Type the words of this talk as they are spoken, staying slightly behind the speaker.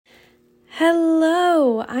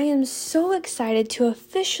Hello! I am so excited to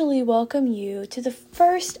officially welcome you to the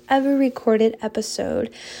first ever recorded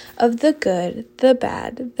episode of The Good, the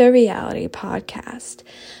Bad, the Reality podcast.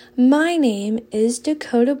 My name is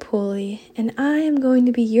Dakota Pulley, and I am going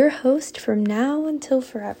to be your host from now until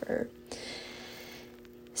forever.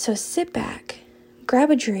 So sit back, grab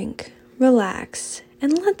a drink, relax,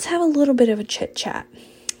 and let's have a little bit of a chit-chat.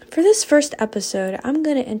 For this first episode, I'm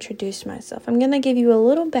going to introduce myself. I'm going to give you a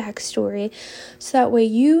little backstory so that way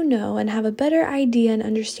you know and have a better idea and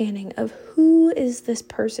understanding of who is this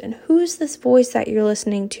person, who's this voice that you're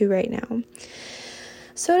listening to right now.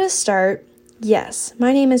 So to start, yes,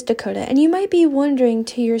 my name is Dakota, and you might be wondering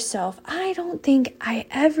to yourself, I don't think I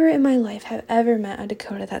ever in my life have ever met a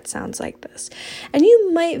Dakota that sounds like this. And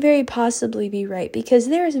you might very possibly be right, because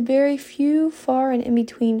there's very few far and in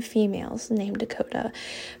between females named Dakota.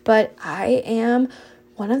 But I am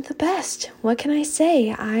one of the best. What can I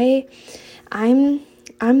say? I'm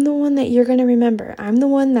the one that you're going to remember. I'm the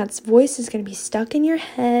one that's voice is going to be stuck in your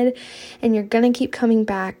head, and you're going to keep coming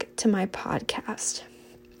back to my podcast.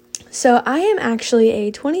 So I am actually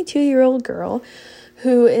a 22-year-old girl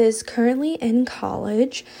who is currently in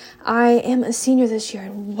college. I am a senior this year,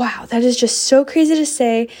 and wow, that is just so crazy to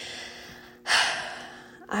say.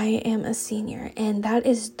 I am a senior, and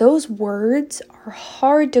those words are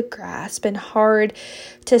hard to grasp and hard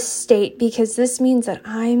to state, because this means that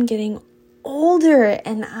I'm getting older,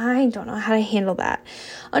 and I don't know how to handle that.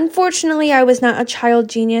 Unfortunately, I was not a child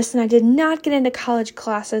genius, and I did not get into college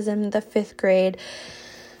classes in the 5th grade.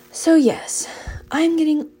 So yes, I'm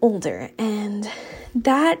getting older, and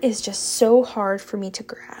that is just so hard for me to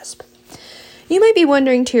grasp. You might be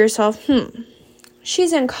wondering to yourself,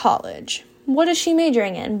 she's in college. What is she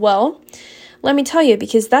majoring in? Well, let me tell you,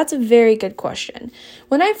 because that's a very good question.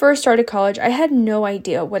 When I first started college, I had no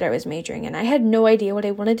idea what I was majoring in. I had no idea what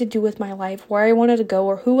I wanted to do with my life, where I wanted to go,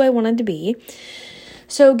 or who I wanted to be.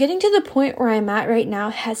 So getting to the point where I'm at right now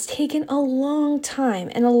has taken a long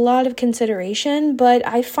time and a lot of consideration, but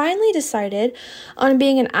I finally decided on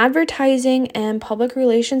being an advertising and public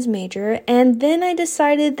relations major, and then I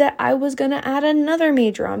decided that I was going to add another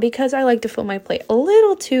major on because I like to fill my plate a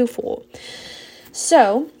little too full.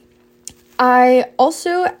 So I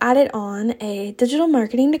also added on a digital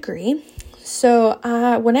marketing degree. So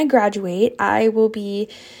when I graduate, I will be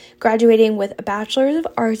graduating with a Bachelor's of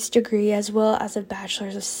Arts degree as well as a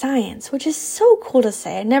Bachelor's of Science, which is so cool to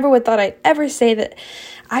say. I never would thought I'd ever say that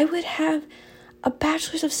I would have a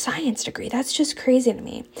Bachelor's of Science degree. That's just crazy to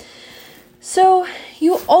me. So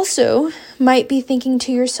you also might be thinking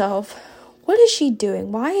to yourself, what is she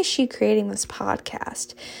doing? Why is she creating this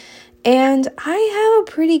podcast? And I have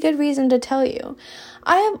a pretty good reason to tell you.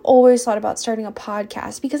 I have always thought about starting a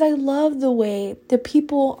podcast because I love the way the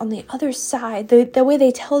people on the other side, the way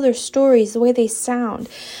they tell their stories, the way they sound,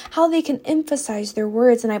 how they can emphasize their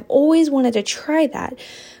words. And I've always wanted to try that,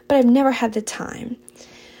 but I've never had the time.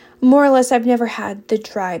 More or less, I've never had the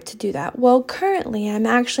drive to do that. Well, currently, I'm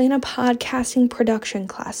actually in a podcasting production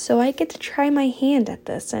class, so I get to try my hand at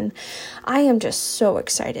this, and I am just so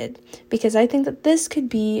excited because I think that this could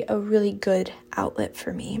be a really good outlet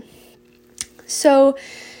for me. So,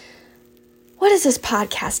 what is this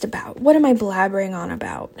podcast about? What am I blabbering on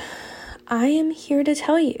about? I am here to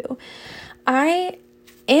tell you. I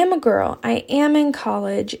am a girl. I am in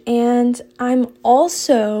college, and I'm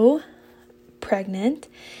also pregnant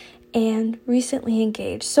and recently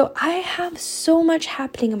engaged. So I have so much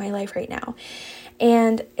happening in my life right now,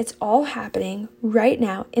 and it's all happening right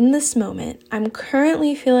now in this moment. I'm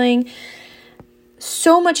currently feeling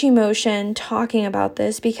so much emotion talking about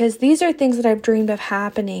this because these are things that I've dreamed of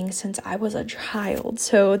happening since I was a child.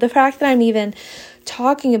 So the fact that I'm even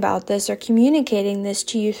talking about this or communicating this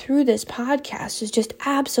to you through this podcast is just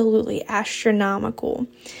absolutely astronomical.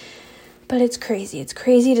 But it's crazy. It's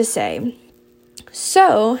crazy to say.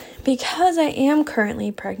 So, because I am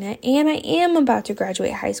currently pregnant and I am about to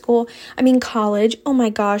graduate college, oh my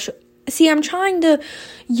gosh. See, I'm trying to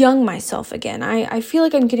young myself again. I feel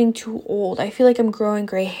like I'm getting too old. I feel like I'm growing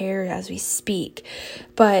gray hair as we speak.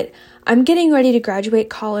 But I'm getting ready to graduate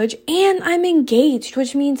college and I'm engaged,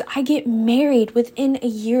 which means I get married within a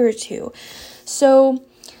year or two. So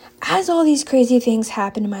as all these crazy things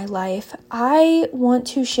happen in my life, I want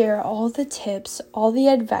to share all the tips, all the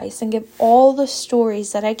advice, and give all the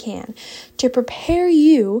stories that I can to prepare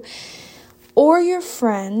you or your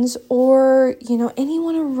friends or,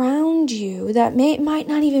 anyone around you that might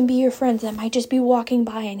not even be your friends, that might just be walking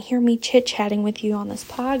by and hear me chit-chatting with you on this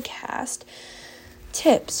podcast.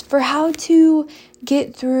 Tips for how to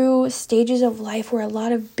get through stages of life where a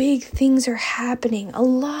lot of big things are happening.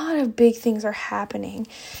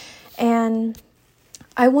 And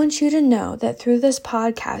I want you to know that through this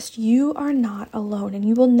podcast, you are not alone and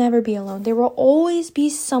you will never be alone. There will always be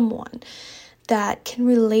someone that can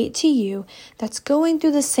relate to you, that's going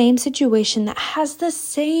through the same situation, that has the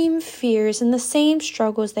same fears and the same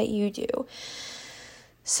struggles that you do.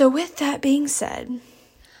 So with that being said,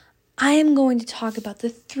 I am going to talk about the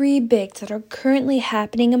 3 bigs that are currently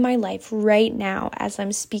happening in my life right now as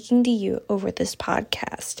I'm speaking to you over this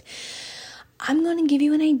podcast. I'm going to give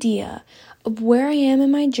you an idea of where I am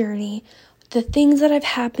in my journey, the things that have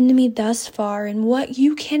happened to me thus far, and what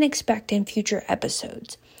you can expect in future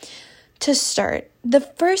episodes. To start, the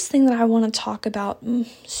first thing that I want to talk about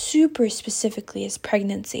super specifically is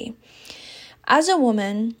pregnancy. As a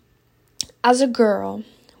woman, as a girl,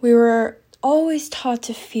 we were always taught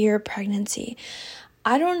to fear pregnancy.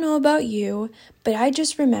 I don't know about you, but I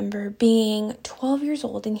just remember being 12 years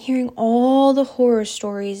old and hearing all the horror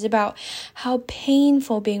stories about how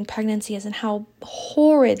painful being pregnancy is and how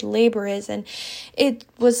horrid labor is. And it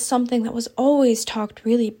was something that was always talked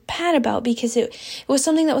really bad about because it was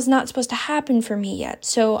something that was not supposed to happen for me yet.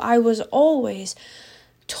 So I was always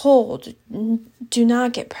told, do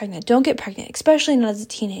not get pregnant. Don't get pregnant, especially not as a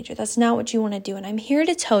teenager. That's not what you want to do. And I'm here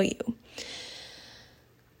to tell you,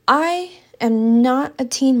 I am not a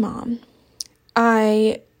teen mom.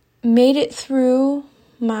 I made it through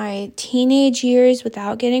my teenage years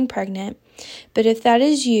without getting pregnant. But if that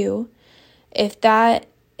is you, if that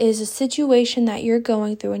is a situation that you're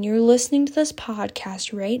going through and you're listening to this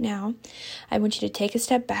podcast right now, I want you to take a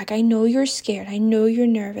step back. I know you're scared. I know you're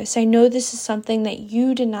nervous. I know this is something that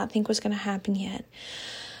you did not think was going to happen yet.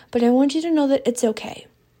 But I want you to know that it's okay.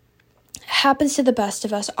 Happens to the best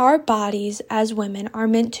of us. Our bodies as women are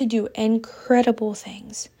meant to do incredible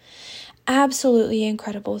things. Absolutely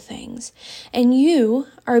incredible things. And you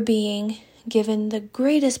are being given the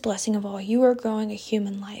greatest blessing of all. You are growing a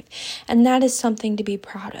human life. And that is something to be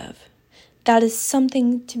proud of. That is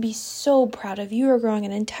something to be so proud of. You are growing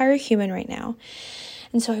an entire human right now.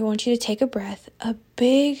 And so I want you to take a breath, a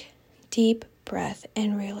big, deep breath,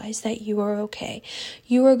 and realize that you are okay.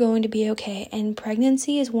 You are going to be okay. And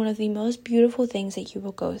pregnancy is one of the most beautiful things that you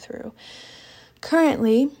will go through.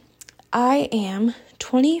 Currently, I am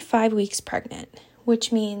 25 weeks pregnant,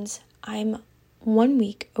 which means I'm 1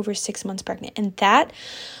 week over 6 months pregnant. And that,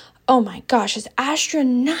 oh my gosh, is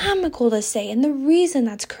astronomical to say. And the reason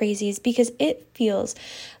that's crazy is because it feels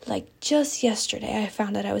like just yesterday I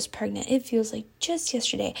found out I was pregnant. It feels like just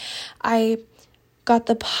yesterday I got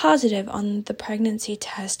the positive on the pregnancy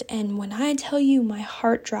test, and when I tell you my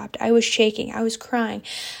heart dropped, I was shaking, I was crying.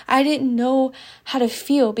 I didn't know how to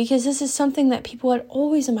feel because this is something that people had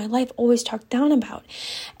always in my life always talked down about.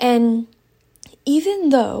 And even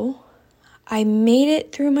though I made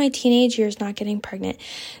it through my teenage years not getting pregnant,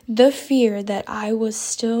 the fear that I was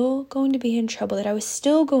still going to be in trouble, that I was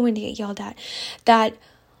still going to get yelled at, that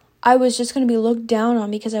I was just going to be looked down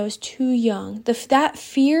on because I was too young, that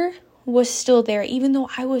fear was still there, even though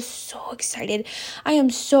I was so excited. I am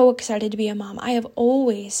so excited to be a mom. I have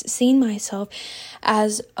always seen myself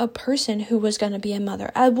as a person who was going to be a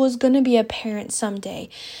mother. I was going to be a parent someday.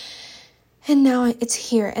 And now it's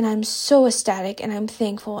here, and I'm so ecstatic, and I'm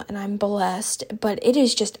thankful, and I'm blessed. But it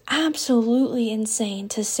is just absolutely insane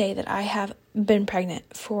to say that I have been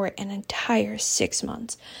pregnant for an entire 6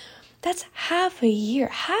 months. That's half a year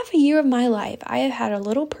of my life. I have had a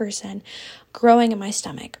little person growing in my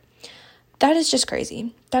stomach. That is just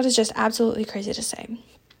crazy. That is just absolutely crazy to say.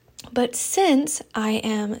 But since I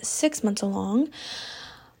am 6 months along,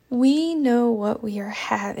 we know what we are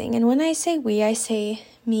having. And when I say we, I say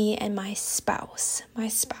me and my spouse. My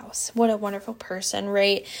spouse. What a wonderful person,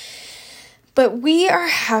 right? But we are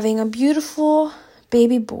having a beautiful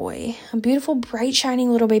baby boy, a beautiful, bright,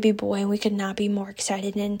 shining little baby boy, and we could not be more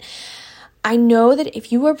excited. And I know that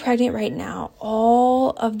if you are pregnant right now, all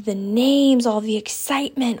of the names, all of the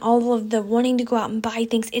excitement, all of the wanting to go out and buy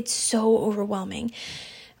things, it's so overwhelming.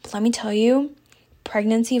 But let me tell you,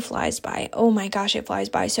 pregnancy flies by. Oh my gosh, it flies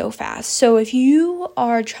by so fast. So if you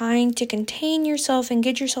are trying to contain yourself and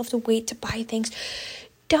get yourself to wait to buy things,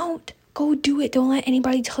 don't go do it. Don't let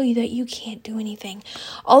anybody tell you that you can't do anything.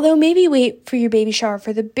 Although maybe wait for your baby shower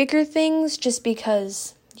for the bigger things, just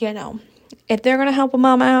because, if they're going to help a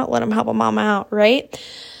mom out, let them help a mom out, right?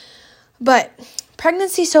 But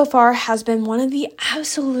pregnancy so far has been one of the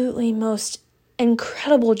absolutely most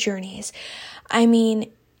incredible journeys. I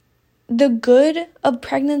mean, the good of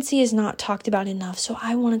pregnancy is not talked about enough, so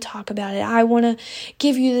I want to talk about it. I want to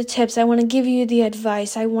give you the tips. I want to give you the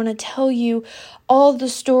advice. I want to tell you all the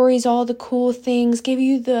stories, all the cool things, give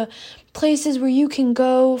you the places where you can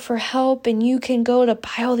go for help, and you can go to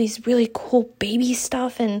buy all these really cool baby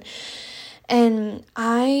stuff. And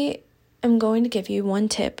I am going to give you one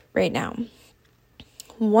tip right now.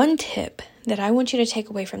 One tip that I want you to take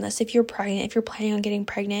away from this. If you're pregnant, if you're planning on getting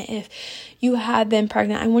pregnant, if you have been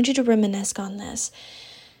pregnant, I want you to reminisce on this.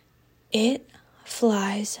 It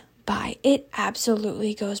flies by. It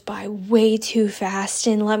absolutely goes by way too fast.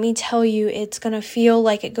 And let me tell you, it's going to feel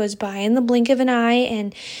like it goes by in the blink of an eye,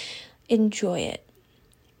 and enjoy it.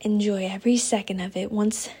 Enjoy every second of it.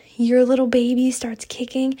 Once your little baby starts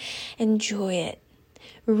kicking, enjoy it.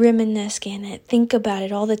 Reminisce in it. Think about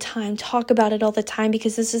it all the time. Talk about it all the time,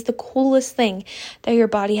 because this is the coolest thing that your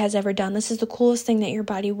body has ever done. This is the coolest thing that your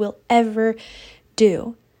body will ever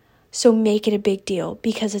do. So make it a big deal,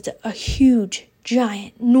 because it's a huge,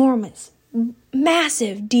 giant, enormous,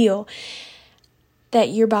 massive deal that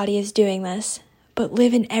your body is doing this. But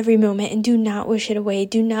live in every moment and do not wish it away.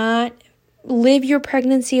 Do not live your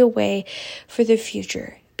pregnancy away for the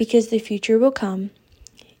future, because the future will come.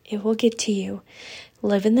 It will get to you.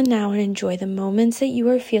 Live in the now and enjoy the moments that you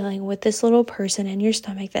are feeling with this little person in your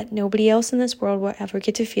stomach that nobody else in this world will ever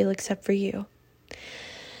get to feel except for you.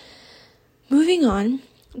 Moving on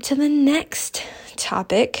to the next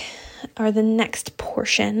topic, or the next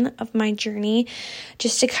portion of my journey,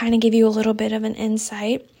 just to kind of give you a little bit of an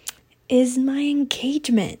insight, is my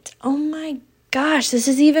engagement. Oh my gosh, this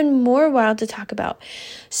is even more wild to talk about.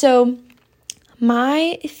 So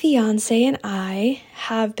my fiance and I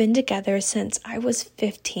have been together since I was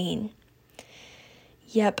 15.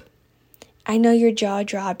 Yep. I know your jaw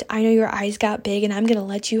dropped. I know your eyes got big, and I'm going to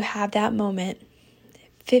let you have that moment.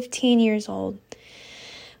 15 years old.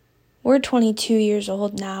 We're 22 years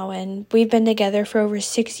old now, and we've been together for over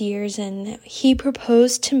 6 years, and he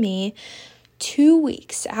proposed to me 2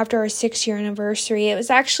 weeks after our 6-year anniversary. It was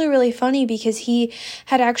actually really funny, because he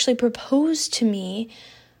had actually proposed to me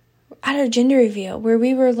at a gender reveal where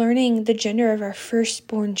we were learning the gender of our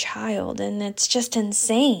firstborn child, and it's just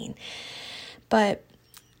insane. But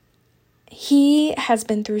he has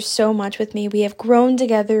been through so much with me. We have grown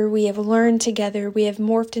together, we have learned together, we have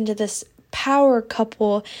morphed into this power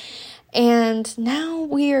couple, and now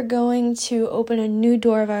we are going to open a new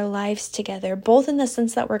door of our lives together, both in the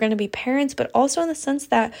sense that we're going to be parents, but also in the sense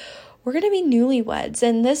that we're going to be newlyweds.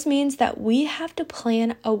 And this means that we have to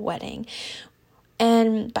plan a wedding.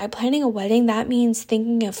 And by planning a wedding, that means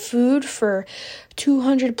thinking of food for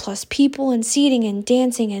 200 plus people, and seating and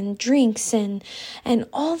dancing and drinks and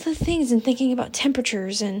all the things, and thinking about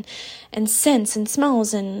temperatures and scents and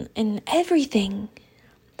smells and everything.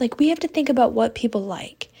 Like, we have to think about what people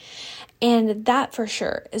like. And that for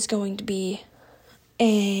sure is going to be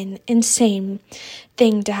an insane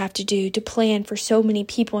thing to have to do, to plan for so many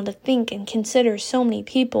people and to think and consider so many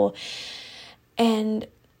people. And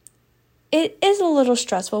it is a little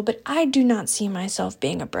stressful, but I do not see myself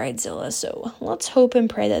being a bridezilla, so let's hope and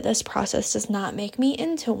pray that this process does not make me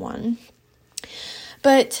into one.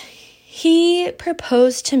 But he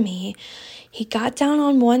proposed to me. He got down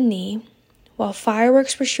on one knee while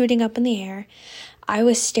fireworks were shooting up in the air. I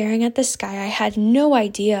was staring at the sky. I had no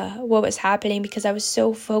idea what was happening, because I was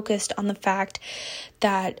so focused on the fact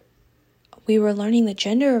that we were learning the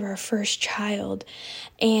gender of our first child.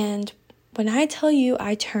 And when I tell you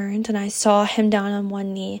I turned and I saw him down on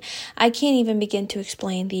one knee, I can't even begin to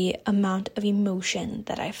explain the amount of emotion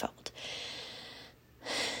that I felt.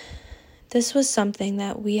 This was something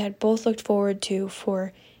that we had both looked forward to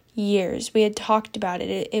for years. We had talked about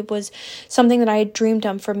it. It was something that I had dreamed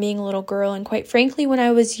of from being a little girl. And quite frankly, when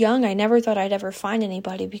I was young, I never thought I'd ever find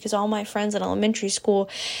anybody, because all my friends in elementary school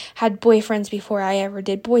had boyfriends before I ever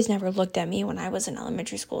did. Boys never looked at me when I was in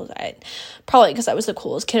elementary school. Probably because I was the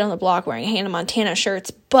coolest kid on the block wearing Hannah Montana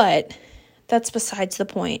shirts, but that's besides the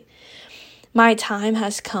point. My time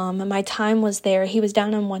has come, and my time was there. He was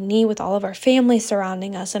down on one knee with all of our family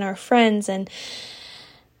surrounding us and our friends, and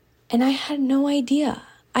I had no idea.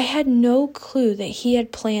 I had no clue that he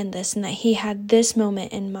had planned this and that he had this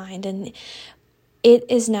moment in mind, and it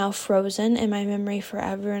is now frozen in my memory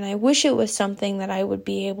forever. And I wish it was something that I would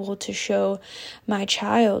be able to show my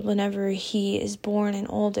child whenever he is born and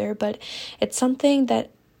older, but it's something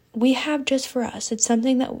that we have just for us. It's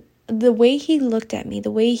something that the way he looked at me,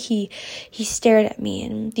 the way he stared at me,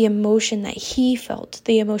 and the emotion that he felt,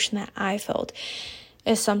 the emotion that I felt,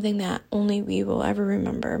 is something that only we will ever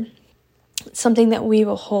remember. Something that we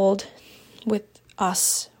will hold with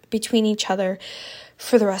us, between each other,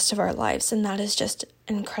 for the rest of our lives. And that is just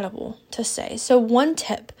incredible to say. So one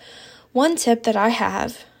tip that I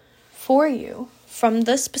have for you from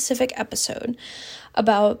this specific episode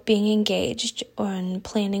about being engaged and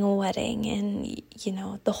planning a wedding and,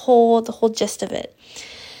 the whole gist of it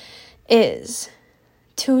is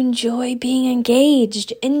to enjoy being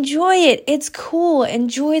engaged. Enjoy it. It's cool.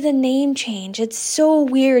 Enjoy the name change. It's so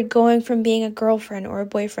weird going from being a girlfriend or a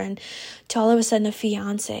boyfriend to all of a sudden a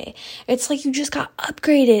fiance. It's like you just got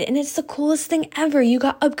upgraded, and it's the coolest thing ever. You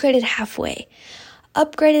got upgraded halfway.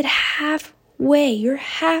 Upgraded halfway. You're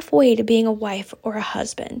halfway to being a wife or a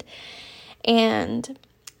husband. And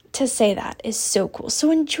to say that is so cool.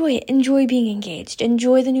 So enjoy it. Enjoy being engaged.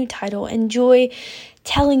 Enjoy the new title. Enjoy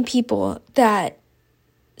telling people that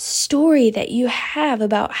story that you have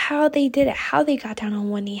about how they did it, how they got down on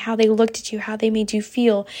one knee, how they looked at you, how they made you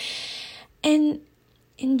feel, and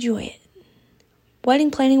enjoy it. Wedding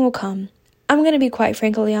planning will come. I'm going to be quite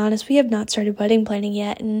frankly honest, we have not started wedding planning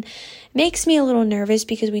yet, and it makes me a little nervous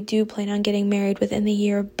because we do plan on getting married within the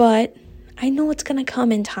year, but I know it's going to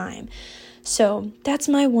come in time. So that's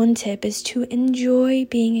my one tip, is to enjoy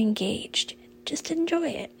being engaged. Just enjoy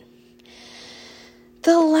it.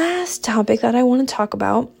 The last topic that I want to talk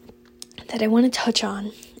about, that I want to touch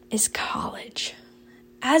on, is college.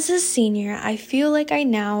 As a senior, I feel like I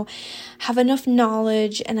now have enough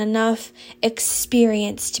knowledge and enough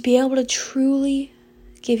experience to be able to truly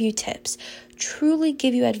give you tips, truly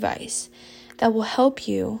give you advice that will help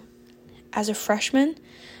you as a freshman,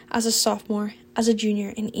 as a sophomore, as a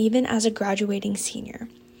junior, and even as a graduating senior.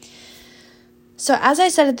 So as I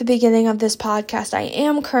said at the beginning of this podcast, I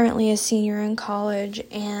am currently a senior in college,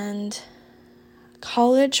 and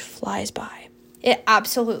college flies by. It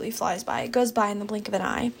absolutely flies by. It goes by in the blink of an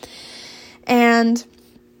eye. And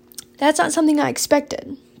that's not something I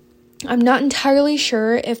expected. I'm not entirely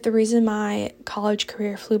sure if the reason my college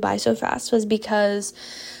career flew by so fast was because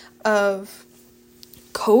of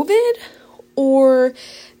COVID, or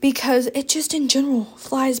because it just in general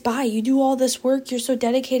flies by. You do all this work, you're so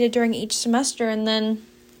dedicated during each semester, and then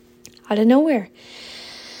out of nowhere,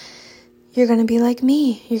 you're going to be like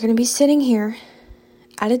me. You're going to be sitting here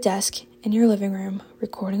at a desk in your living room,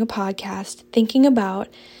 recording a podcast, thinking about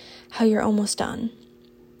how you're almost done.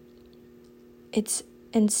 It's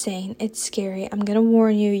insane. It's scary. I'm going to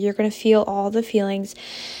warn you, you're going to feel all the feelings.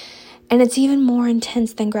 And it's even more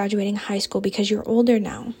intense than graduating high school because you're older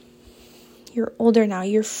now. You're older now.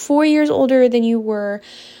 You're 4 years older than you were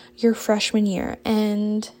your freshman year,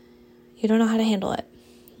 and you don't know how to handle it.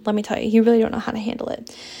 Let me tell you, you really don't know how to handle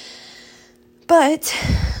it. But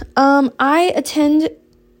I attend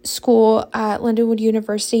school at Lindenwood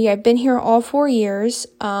University. I've been here all 4 years.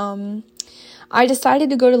 I decided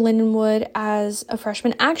to go to Lindenwood as a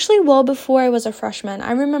freshman, actually well before I was a freshman.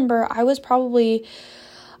 I remember I was probably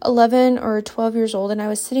 11 or 12 years old, and I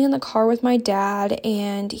was sitting in the car with my dad,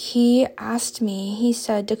 and he asked me, he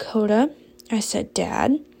said, "Dakota," I said,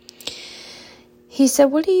 "Dad." He said,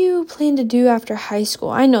 "What do you plan to do after high school?"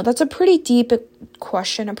 I know that's a pretty deep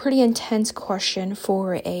question, a pretty intense question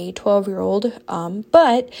for a 12-year-old,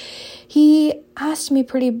 but he asked me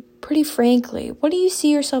pretty frankly, "What do you see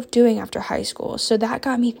yourself doing after high school?" So that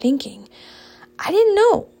got me thinking. I didn't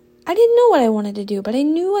know what I wanted to do, but I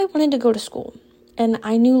knew I wanted to go to school. And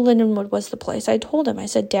I knew Lindenwood was the place. I told him, I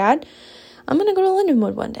said, "Dad, I'm going to go to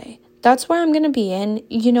Lindenwood one day. That's where I'm going to be." And,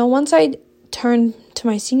 once I turned to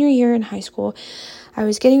my senior year in high school, I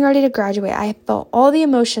was getting ready to graduate. I felt all the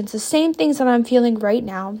emotions, the same things that I'm feeling right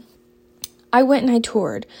now. I went and I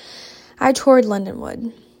toured. I toured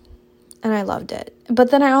Lindenwood, and I loved it.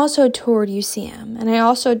 But then I also toured UCM, and I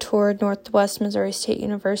also toured Northwest Missouri State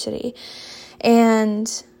University.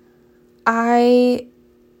 And I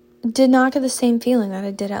did not get the same feeling that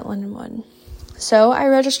I did at Lindenwood. So I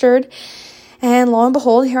registered, and lo and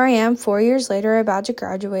behold, here I am 4 years later, about to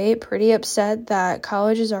graduate, pretty upset that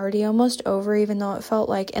college is already almost over, even though it felt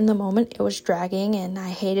like in the moment it was dragging and I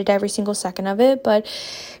hated every single second of it. But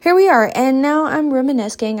here we are, and now I'm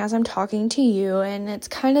reminiscing as I'm talking to you, and it's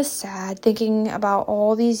kind of sad thinking about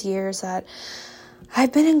all these years that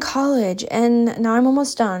I've been in college, and now I'm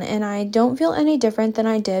almost done, and I don't feel any different than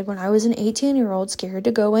I did when I was an 18-year-old, scared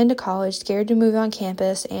to go into college, scared to move on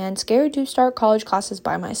campus, and scared to start college classes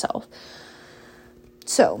by myself.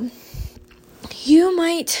 So, you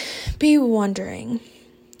might be wondering,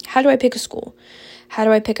 how do I pick a school? How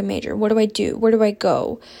do I pick a major? What do I do? Where do I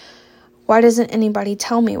go? Why doesn't anybody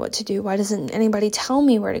tell me what to do? Why doesn't anybody tell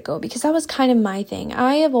me where to go? Because that was kind of my thing.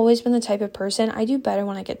 I have always been the type of person, I do better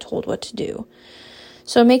when I get told what to do.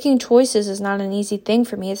 So making choices is not an easy thing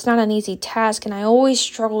for me. It's not an easy task, and I always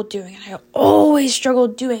struggled doing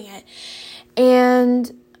it.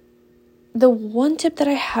 And the one tip that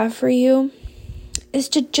I have for you is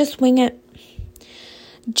to just wing it.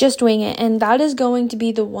 Just wing it. And that is going to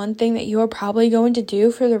be the one thing that you are probably going to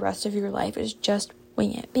do for the rest of your life, is just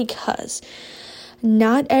wing it, because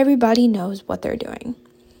not everybody knows what they're doing.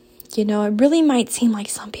 It really might seem like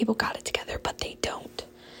some people got it together, but they don't.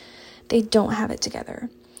 They don't have it together.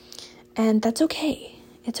 And that's okay.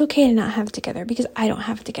 It's okay to not have it together, because I don't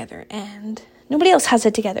have it together and nobody else has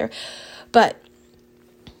it together. But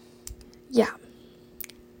yeah,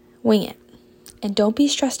 wing it. And don't be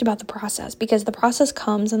stressed about the process, because the process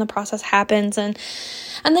comes and the process happens, and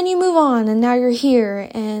then you move on, and now you're here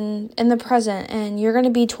and in the present, and you're going to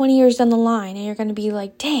be 20 years down the line, and you're going to be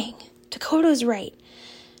like, dang, Dakota's right.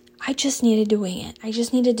 I just needed to wing it. I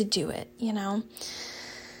just needed to do it,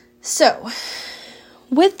 So,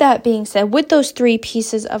 with that being said, with those 3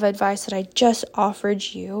 pieces of advice that I just offered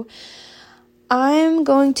you, I'm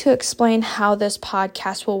going to explain how this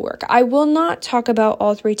podcast will work. I will not talk about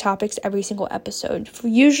all 3 topics every single episode.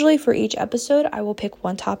 Usually for each episode, I will pick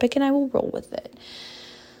one topic and I will roll with it.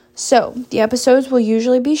 So the episodes will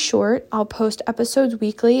usually be short. I'll post episodes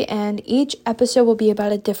weekly, and each episode will be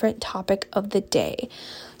about a different topic of the day.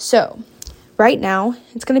 So right now,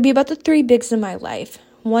 it's going to be about the 3 bigs in my life.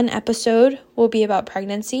 One episode will be about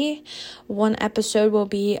pregnancy. One episode will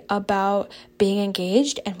be about being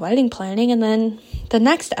engaged and wedding planning. And then the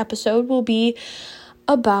next episode will be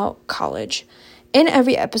about college. In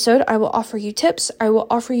every episode, I will offer you tips, I will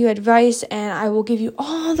offer you advice, and I will give you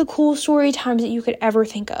all the cool story times that you could ever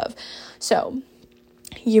think of. So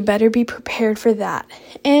you better be prepared for that.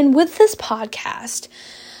 And with this podcast,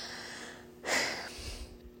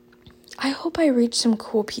 I hope I reach some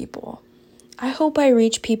cool people. I hope I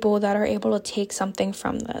reach people that are able to take something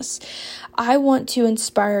from this. I want to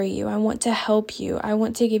inspire you. I want to help you. I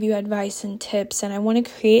want to give you advice and tips. And I want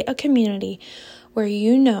to create a community where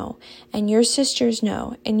you know, and your sisters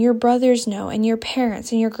know, and your brothers know, and your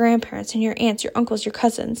parents, and your grandparents, and your aunts, your uncles, your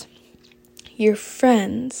cousins, your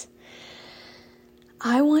friends.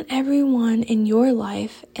 I want everyone in your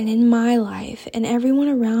life and in my life and everyone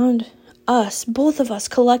around us, both of us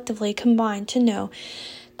collectively combined, to know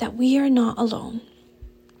that we are not alone.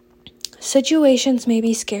 Situations may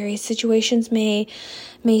be scary. Situations may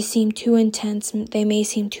seem too intense. They may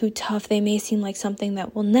seem too tough. They may seem like something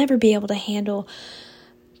that we'll never be able to handle.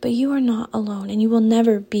 But you are not alone, and you will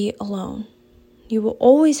never be alone. You will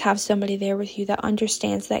always have somebody there with you that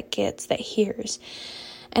understands, that gets, that hears.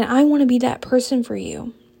 And I want to be that person for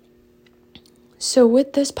you. So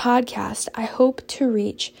with this podcast, I hope to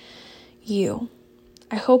reach you.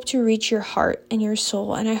 I hope to reach your heart and your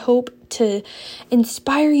soul, and I hope to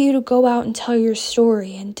inspire you to go out and tell your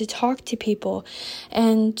story and to talk to people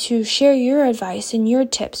and to share your advice and your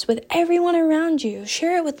tips with everyone around you.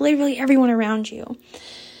 Share it with literally everyone around you.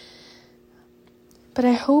 But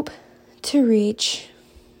I hope to reach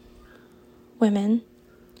women,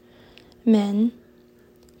 men,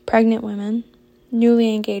 pregnant women,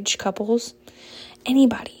 newly engaged couples,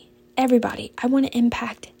 anybody, everybody. I want to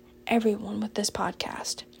impact everyone with this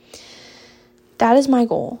podcast. That is my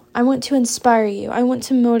goal. I want to inspire you. I want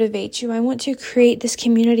to motivate you. I want to create this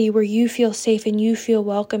community where you feel safe and you feel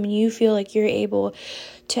welcome and you feel like you're able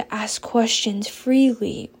to ask questions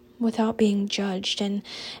freely without being judged. And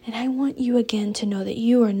I want you again to know that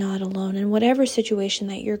you are not alone in whatever situation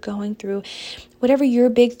that you're going through. Whatever your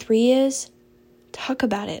big 3 is, talk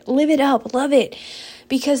about it. Live it up. Love it.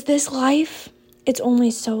 Because this life, it's only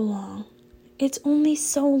so long. It's only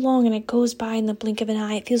so long, and it goes by in the blink of an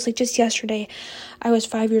eye. It feels like just yesterday I was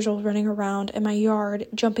 5 years old running around in my yard,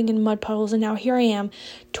 jumping in mud puddles, and now here I am,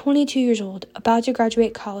 22 years old, about to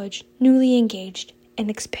graduate college, newly engaged, and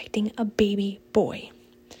expecting a baby boy.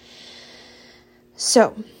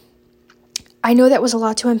 So, I know that was a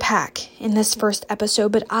lot to unpack in this first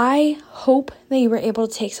episode, but I hope that you were able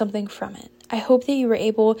to take something from it. I hope that you were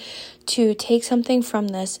able to take something from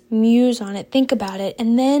this, muse on it, think about it,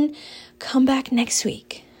 and then come back next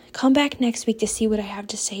week. Come back next week to see what I have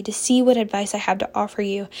to say, to see what advice I have to offer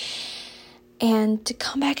you, and to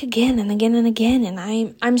come back again and again and again.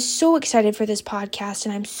 And I'm so excited for this podcast,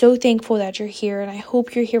 and I'm so thankful that you're here, and I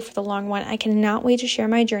hope you're here for the long run. I cannot wait to share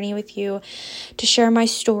my journey with you, to share my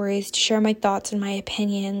stories, to share my thoughts and my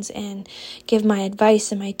opinions, and give my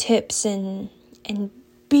advice and my tips, and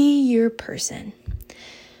be your person.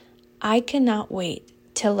 I cannot wait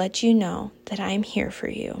to let you know that I'm here for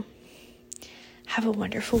you. Have a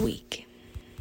wonderful week.